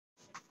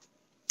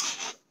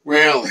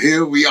Well,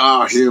 here we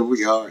are.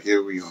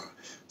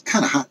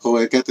 Kind of hot. Oh,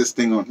 I got this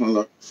thing on. Hold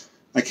up.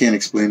 I can't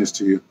explain this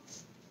to you.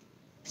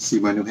 See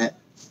my new hat?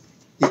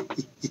 Oh,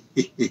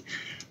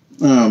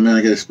 man,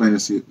 I got to explain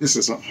this to you. This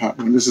is a hot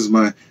one. This is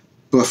my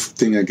buff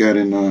thing I got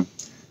in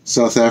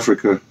South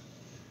Africa.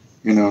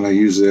 You know, and I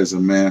use it as a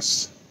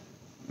mask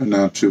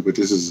now, too, but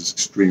this is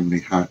extremely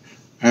hot.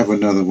 I have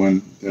another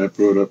one that I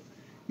brought up.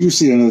 You'll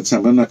see another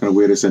time. I'm not going to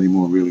wear this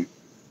anymore, really.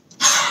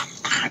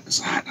 It's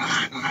hot.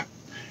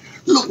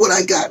 Look what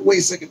I got. Wait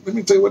a second. Let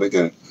me tell you what I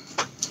got.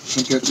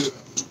 I got the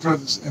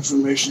brother's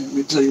information. Let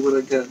me tell you what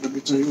I got.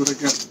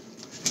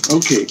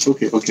 Okay.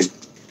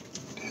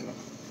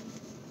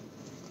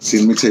 See,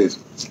 let me tell you.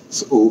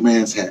 It's an old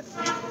man's hat.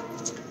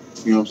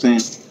 You know what I'm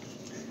saying?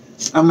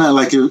 I'm not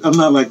like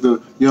the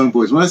young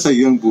boys. When I say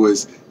young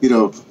boys, you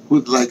know,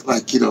 with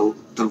like you know,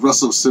 the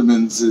Russell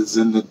Simmonses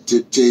and the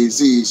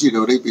Jay-Z's, you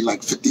know, they be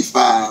like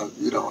 55,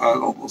 you know,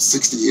 almost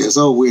 60 years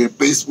old, wearing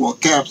baseball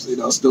caps, you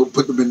know, still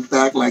put them in the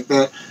back like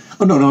that.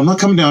 Oh, no, I'm not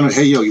coming down and,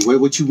 hey, yo, you wear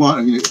what you want.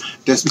 I mean,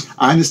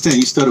 I understand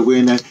you started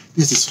wearing that.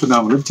 This is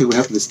phenomenal. Let me tell you what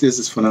happened. This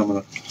is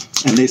phenomenal.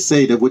 And they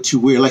say that what you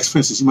wear, like, for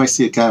instance, you might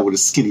see a guy with a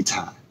skinny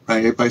tie, right?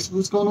 Everybody says,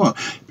 what's going on?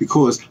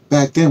 Because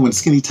back then when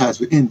skinny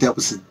ties were in, that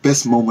was his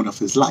best moment of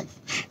his life.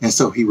 And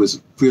so he was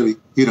really,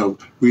 you know,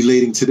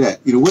 relating to that,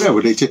 you know,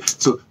 whatever.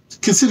 So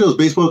consider those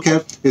baseball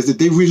caps is that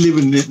they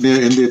reliving in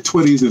their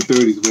 20s and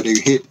 30s where they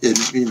hit and,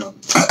 you know,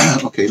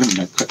 okay, let me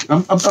not cut.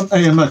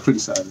 I am not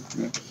criticizing.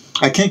 You know?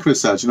 I can't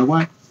criticize. You know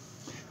why?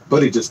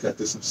 Buddy just got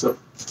this himself.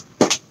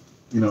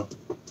 You know,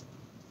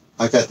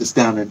 I got this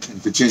down in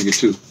Virginia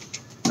too.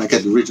 And I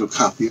got the original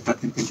copy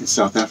in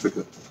South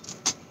Africa.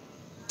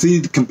 See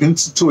the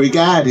compensatory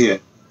guide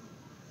here.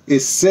 It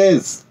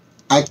says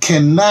I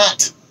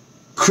cannot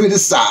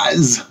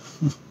criticize.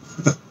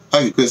 I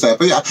can criticize,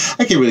 but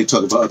I can't really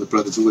talk about other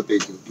brothers and what they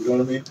do. You know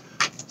what I mean?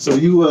 So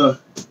you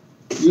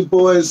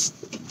boys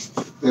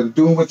that are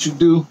doing what you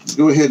do,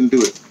 go ahead and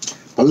do it.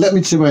 But let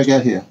me tell you what I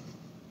got here.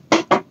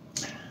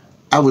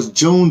 I was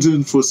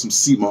jonesing for some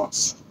sea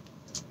moss.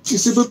 He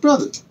said, but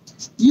brother,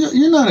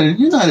 you're not an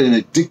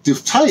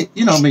addictive type.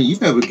 You know, I mean, you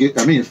never get.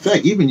 I mean, in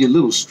fact, even your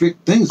little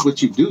strict things,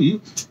 what you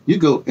do, you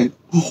go and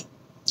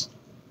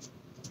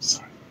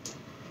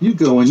you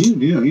go and you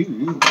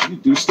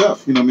do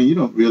stuff. You know, what I mean, you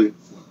don't really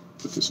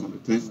put this on the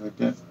thing like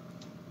that.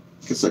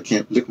 I guess I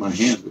can't lick my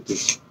hand with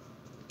this.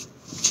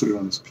 Put it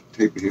on this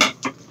paper here.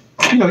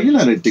 You know, you're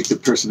not an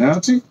addictive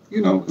personality.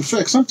 You know, in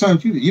fact,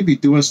 sometimes you be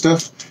doing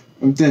stuff.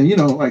 And then, you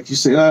know, like you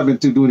say, I've been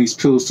doing these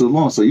pills too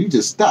long, so you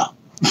just stop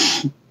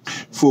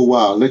for a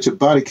while. Let your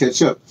body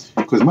catch up.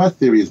 Because my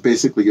theory is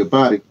basically your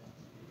body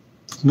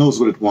knows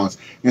what it wants.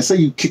 And say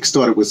you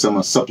kick-started with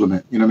some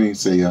supplement. You know what I mean?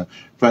 Say,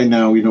 right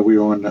now, you know,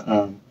 we're on,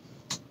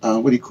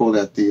 what do you call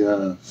that?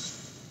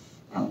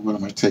 What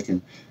am I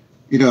taking?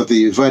 You know,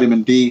 the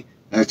vitamin D.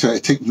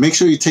 Make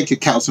sure you take your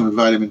calcium and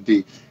vitamin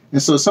D.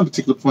 And so at some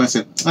particular point, I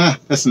said,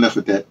 that's enough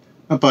of that.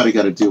 My body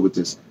got to deal with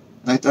this.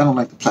 And I don't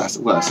like the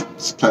plastic. Well,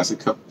 it's a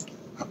plastic cup.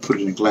 I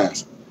put it in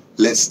glass.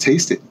 Let's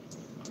taste it.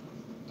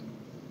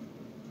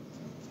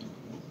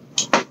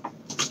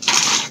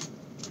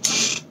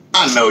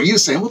 I know you're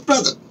saying, well,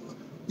 brother,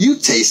 you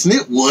tasting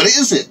it. What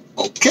is it?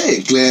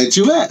 Okay, glad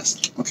you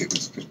asked. Okay,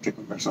 let's take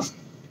my brush off.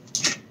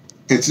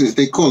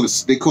 They call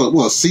it,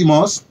 well, sea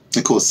moss.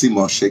 They call it sea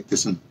moss shake.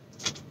 This one.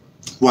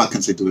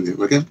 Watkins, they do it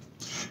here, okay?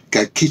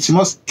 Got kitchen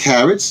moss,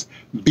 carrots,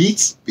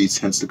 beets,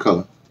 hence the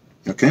color,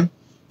 okay?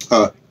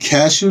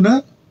 Cashew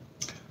nut,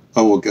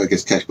 oh, well, I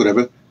guess cashew,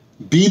 whatever.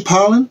 Bee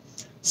pollen,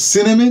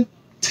 cinnamon,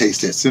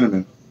 taste that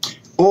cinnamon.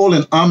 All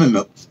in almond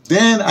milk.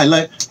 Then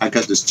I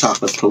got this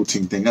chocolate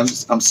protein thing. I'm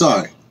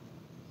sorry.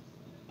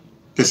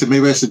 I said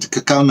maybe I should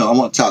cacao. No, I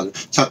want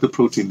chocolate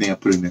protein thing. I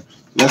put in there.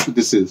 That's what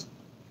this is.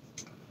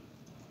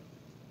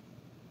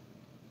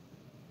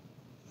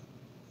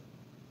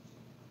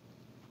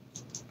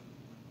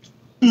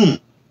 I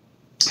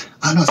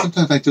know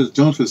sometimes I just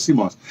jones for the sea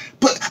moss,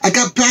 but I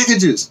got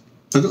packages.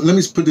 Let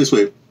me put it this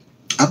way.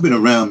 I've been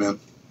around, man.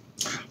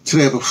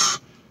 Today,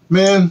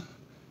 man,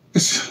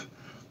 it's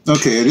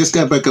okay. I just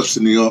got back up to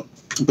New York,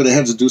 but I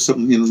had to do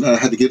something. You know, I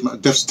had to get my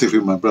death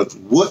certificate with my brother.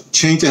 What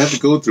change I had to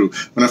go through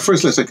when I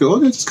first left? I go,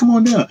 just come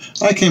on down.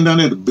 I came down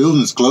there. The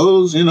building's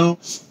closed. You know,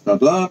 blah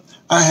blah.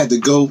 I had to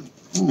go.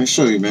 Let me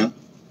show you, man.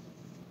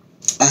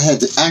 I had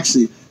to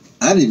actually.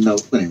 I didn't know.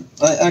 Anyway,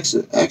 I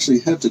actually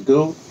had to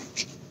go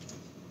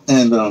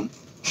and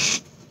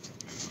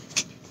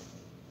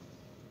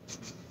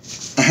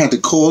I had to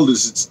call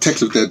this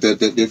detective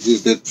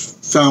that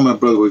found my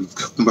brother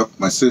with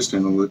my sister,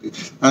 and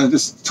I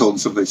just told him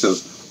someplace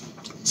else.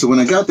 So when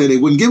I got there, they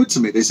wouldn't give it to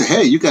me. They said,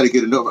 "Hey, you got to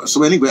get it over."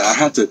 So anyway, I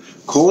had to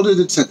call the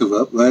detective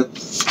up, right?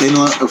 And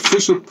on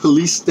official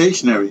police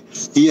stationery,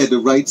 he had to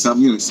write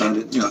something. You know, he signed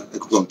it. You know, I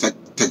call him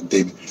Detective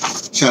Damon.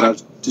 Shout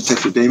out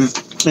Detective Damon.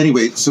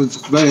 Anyway, so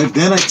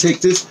then I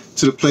take this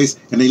to the place,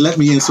 and they let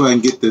me in so I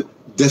can get the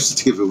death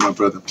certificate with my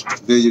brother.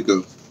 There you go.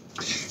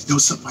 You know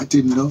something I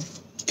didn't know?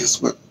 Guess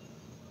what?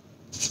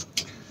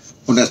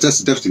 Well, that's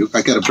the death certificate.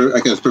 I got a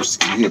birth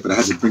certificate here, but I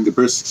had to bring the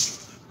birth.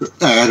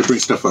 I had to bring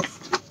stuff up.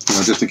 You know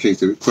just in case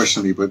they would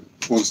question me, but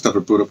all the stuff I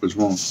brought up was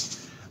wrong.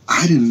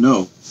 I didn't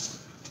know,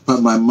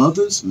 but my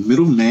mother's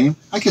middle name,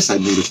 I guess I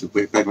knew this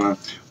way back when,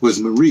 was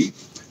Marie.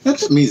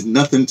 That means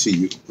nothing to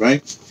you,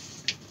 right?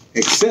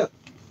 Except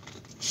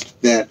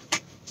that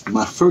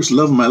my first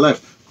love of my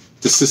life,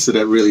 the sister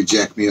that really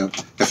jacked me up.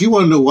 If you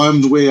want to know why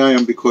I'm the way I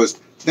am, because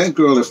that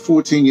girl at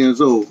 14 years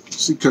old,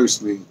 she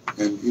cursed me,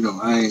 and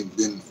I ain't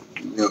been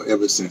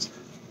ever since.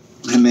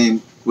 Her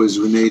name was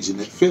Renee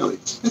Jeanette Fairley.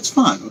 That's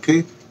fine,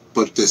 okay?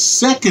 But the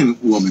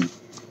second woman,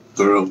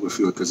 girl,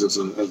 because I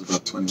was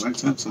about 20, right?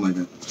 Something like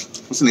that.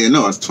 I was in the,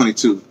 no, I was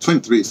 22,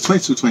 23,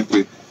 22,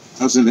 23.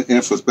 I was in the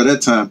Air Force. By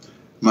that time,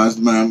 my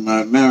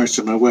marriage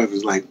to my wife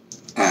was like,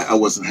 I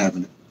wasn't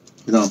having it,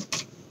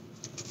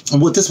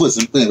 And what this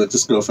wasn't, anyway,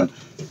 this girlfriend,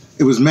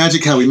 it was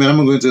magic how we met.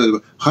 I'm going to tell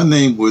you, her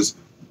name was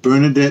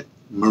Bernadette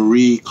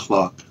Marie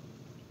Clark.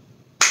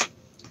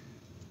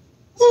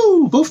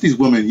 Woo! Both these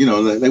women,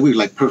 they were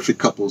like perfect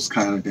couples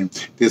kind of thing.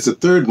 There's a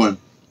third one,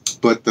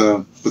 but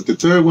the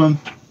third one,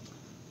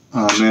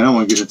 oh man, I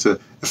want to get into.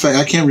 In fact,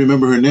 I can't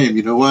remember her name.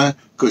 You know why?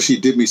 Because she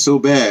did me so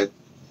bad.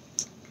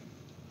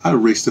 I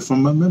erased it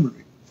from my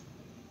memory.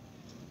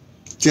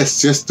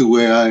 Just the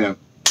way I am.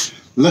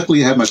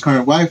 Luckily, I have my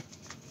current wife.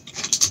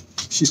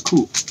 She's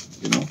cool,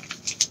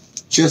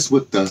 just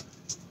with the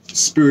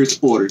spirits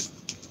ordered.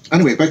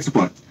 Anyway, back to the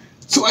point.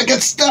 So I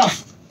got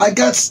stuff.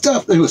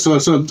 Anyway, so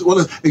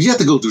you have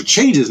to go through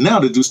changes now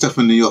to do stuff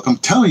in New York. I'm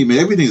telling you, man,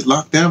 everything's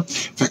locked down.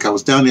 In fact, I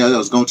was down there. I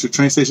was going to the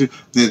train station.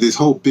 There's this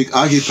whole big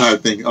Occupy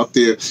thing up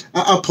there.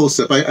 I'll post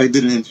up. I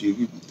did an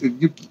interview.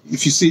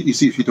 If you see it, you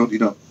see. If you don't, you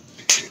don't.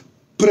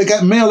 But I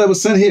got mail that was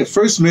sent here.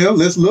 First mail.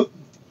 Let's look.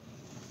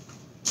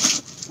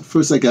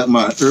 First, I got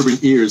my Urban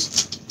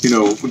Ears.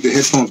 With the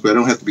headphones, but I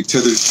don't have to be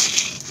tethered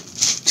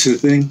to the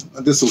thing.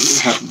 This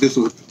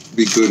will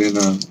be good in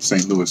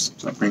St. Louis.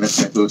 So I bring that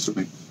St. Louis with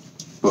me.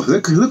 Well,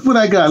 look what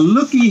I got.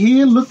 Looky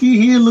here.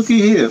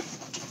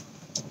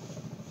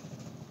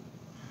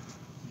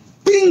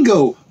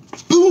 Bingo!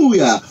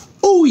 Booyah!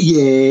 Oh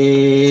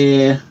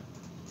yeah!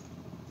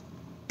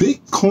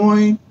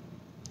 Bitcoin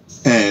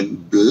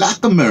and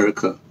Black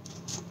America.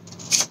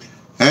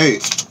 Hey,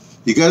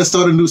 you got to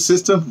start a new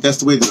system. That's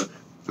the way to do it.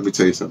 Let me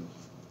tell you something.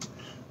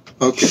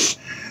 Okay,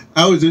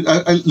 I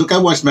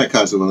watch Matt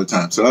Cosgrove all the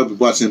time, so I've been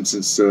watching him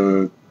since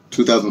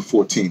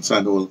 2014, so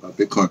I know all about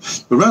Bitcoin.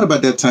 But around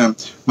about that time,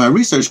 my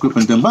research group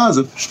in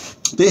daBrother,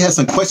 they had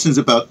some questions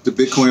about the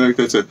Bitcoin. Like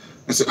that.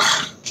 I said,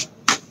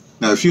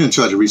 now if you're in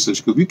charge of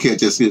research group, you can't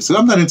just see it. So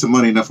I'm not into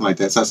money, nothing like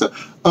that. So I said,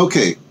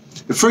 okay,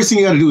 the first thing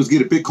you got to do is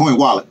get a Bitcoin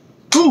wallet.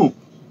 Boom.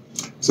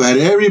 So I had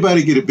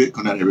everybody get a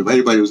Bitcoin. Not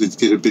everybody was to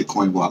get a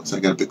Bitcoin wallet. So I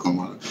got a Bitcoin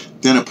wallet.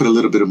 Then I put a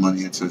little bit of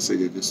money into it. So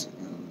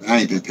I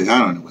ain't been paid. I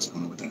don't know what's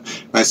going on with that.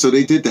 Right, so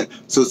they did that.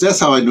 So that's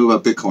how I knew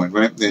about Bitcoin,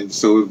 right? And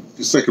so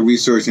it's like a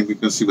research, and we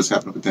can see what's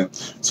happening with that.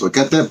 So I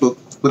got that book.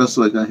 What else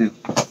do I got here?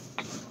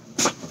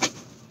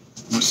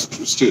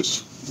 What's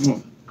this?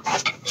 Oh.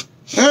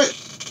 Hey,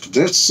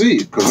 let's see,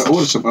 because I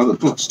ordered some other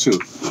books too.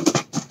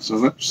 So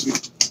let's see.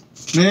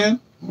 Man,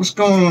 what's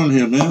going on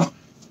here, man? I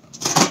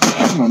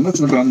don't know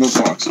nothing about no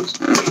boxes.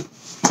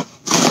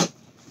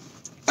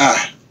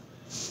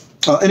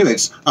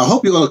 Anyways, I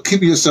hope you all are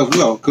keeping yourself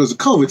well, because the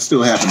COVID's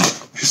still happening.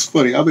 It's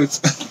funny. I was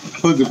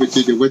in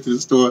Virginia, went to the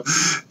store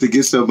to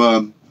get some,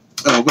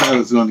 what I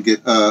was going to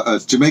get,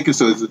 Jamaican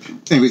store.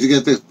 Anyways, you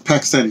get the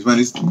Pakistanis, man.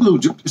 It's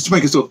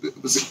Jamaican store.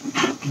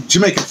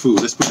 Jamaican food,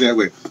 let's put it that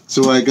way.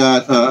 So I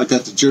got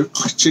the jerk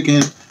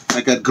chicken,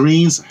 I got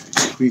greens,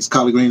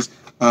 collard greens,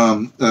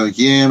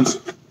 yams,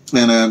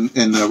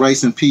 and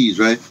rice and peas,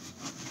 right?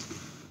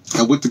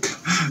 And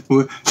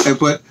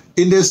but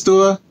in this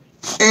store,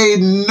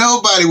 ain't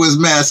nobody was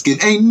masking.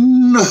 Ain't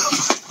nobody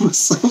was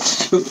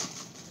social.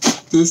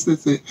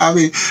 I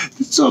mean,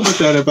 so much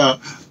that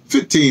about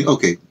 15,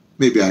 okay,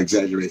 maybe I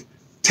exaggerate,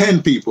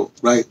 10 people,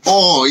 right?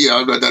 Oh,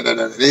 yeah,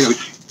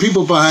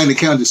 people behind the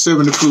counter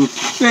serving the food,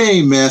 they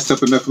ain't masked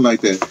up or nothing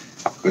like that.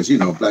 Because,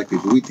 black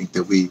people, we think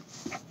that we,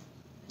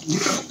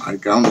 I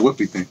don't know what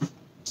we think.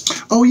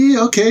 Oh,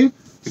 yeah, okay.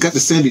 I got the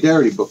Sandy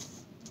Darity book.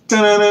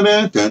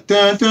 ADOS.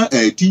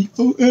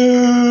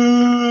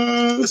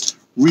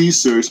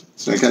 Research.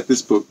 So I got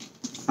this book.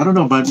 I don't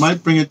know, but I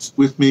might bring it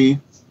with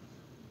me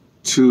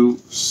to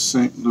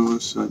St.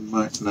 Louis. I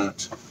might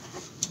not.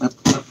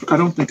 I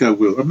don't think I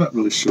will. I'm not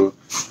really sure.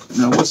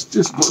 Now, what's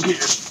this book here?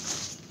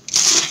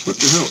 What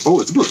the hell? Oh,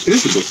 it's a book. It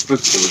is a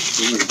book.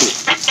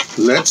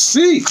 Let's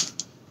see.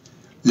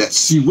 Let's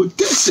see what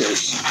this says.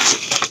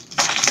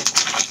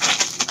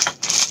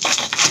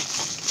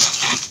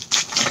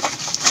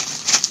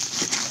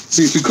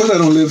 See, because I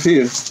don't live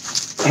here,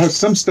 I have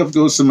some stuff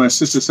goes to my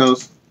sister's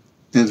house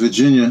in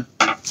Virginia,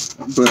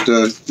 but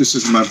this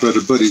is my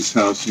brother Buddy's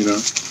house,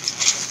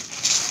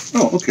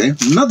 Oh, okay.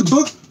 Another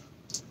book.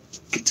 You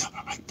can tell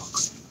I like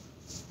books.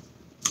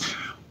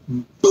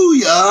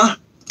 Booyah!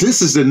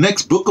 This is the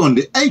next book on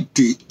the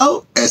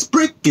ADOS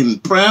Breaking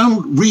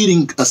Brown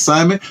reading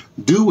assignment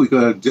due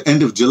at the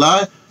end of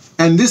July.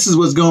 And this is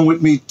what's going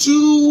with me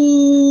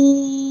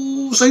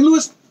to St.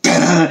 Louis.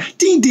 Ta-da!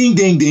 Ding, ding,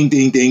 ding, ding,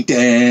 ding, ding,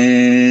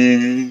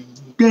 dang.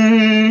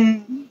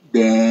 Dang,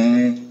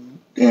 dang,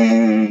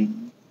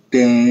 dang,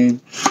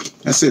 dang.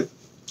 That's it.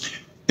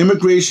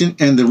 Immigration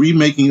and the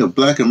Remaking of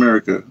Black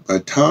America by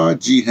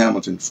Todd G.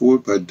 Hamilton,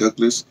 forward by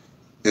Douglas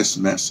S.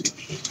 Massey.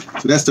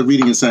 So that's the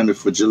reading assignment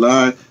for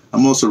July.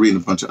 I'm also reading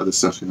a bunch of other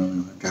stuff, I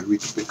got to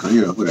read the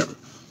Bitcoin, whatever.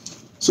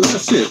 So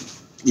that's it.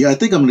 Yeah, I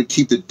think I'm going to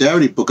keep the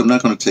daBrother book. I'm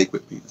not going to take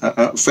with me.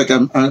 In fact,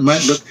 I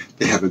might look.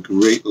 They have a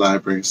great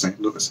library in St.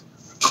 Louis.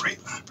 A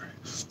great library.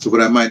 So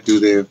what I might do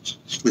there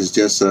is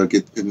just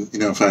get,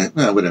 if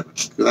whatever.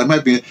 Because I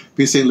might be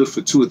in St. Louis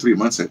for 2 or 3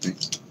 months, I think.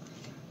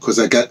 Because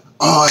I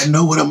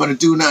know what I'm going to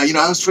do now.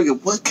 I was figuring,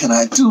 what can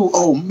I do?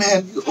 Oh,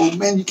 man,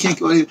 you can't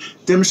go here.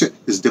 Demonstrate.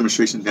 There's a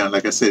demonstration down,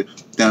 like I said,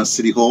 down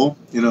City Hall,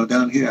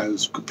 down here. I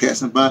was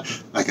passing by.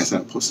 Like I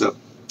said, I posted up.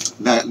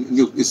 Now,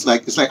 it's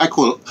like I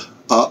call it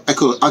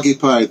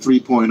Occupy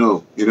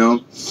 3.0,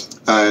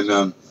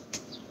 and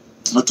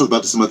I'll talk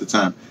about this some other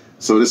time.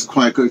 So this is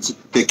quite good.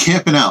 They're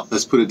camping out,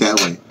 let's put it that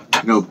way.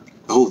 The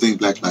whole thing,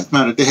 Black Lives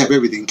Matter, they have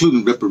everything,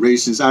 including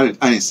reparations. I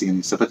didn't see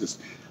any stuff.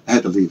 I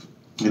had to leave,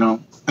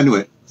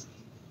 Anyway.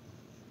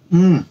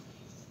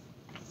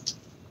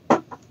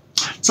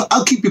 So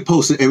I'll keep you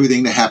posted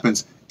everything that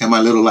happens in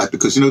my little life,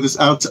 because this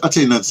I'll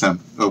tell you another time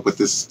what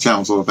this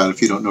channel's all about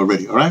if you don't know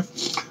already. All right?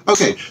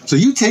 Okay. So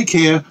you take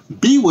care.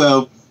 Be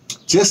well.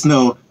 Just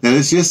know that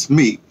it's just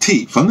me,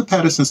 T, from the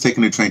Pattersons,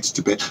 taking the train to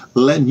Tibet,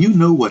 letting you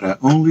know what I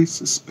only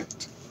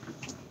suspect.